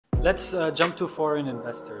Let's jump to foreign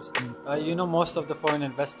investors. You know, most of the foreign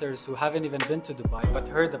investors who haven't even been to Dubai but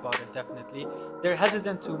heard about it definitely, they're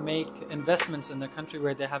hesitant to make investments in the country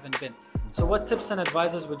where they haven't been. So what tips and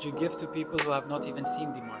advices would you give to people who have not even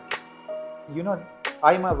seen the market? You know,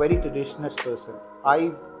 I'm a very traditionalist person.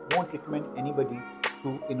 I won't recommend anybody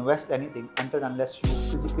to invest anything until unless you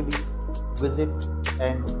physically visit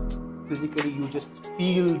and physically you just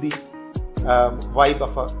feel the vibe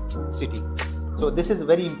of a city. So this is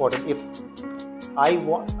very important. If I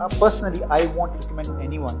want personally, I won't recommend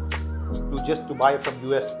anyone to buy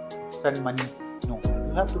from US, send money. No,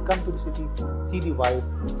 you have to come to the city, see the vibe,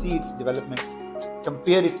 see its development,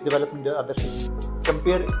 compare its development with other cities,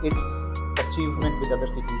 compare its achievement with other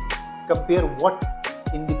cities, compare what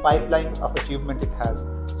in the pipeline of achievement it has.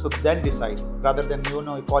 So then decide, rather than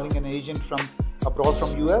calling an agent from abroad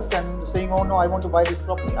from US and saying, oh no, I want to buy this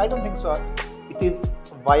property. I don't think so. It is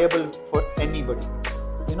viable for anybody.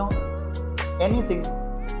 Anything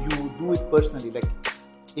you do it personally. Like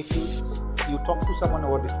if you talk to someone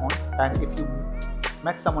over the phone, and if you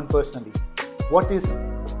met someone personally, what is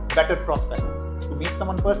better prospect? To meet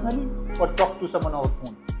someone personally or talk to someone over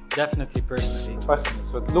phone? Definitely personally.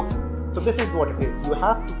 So this is what it is. You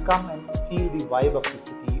have to come and feel the vibe of the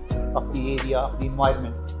city, of the area, of the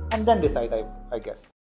environment, and then decide, I guess.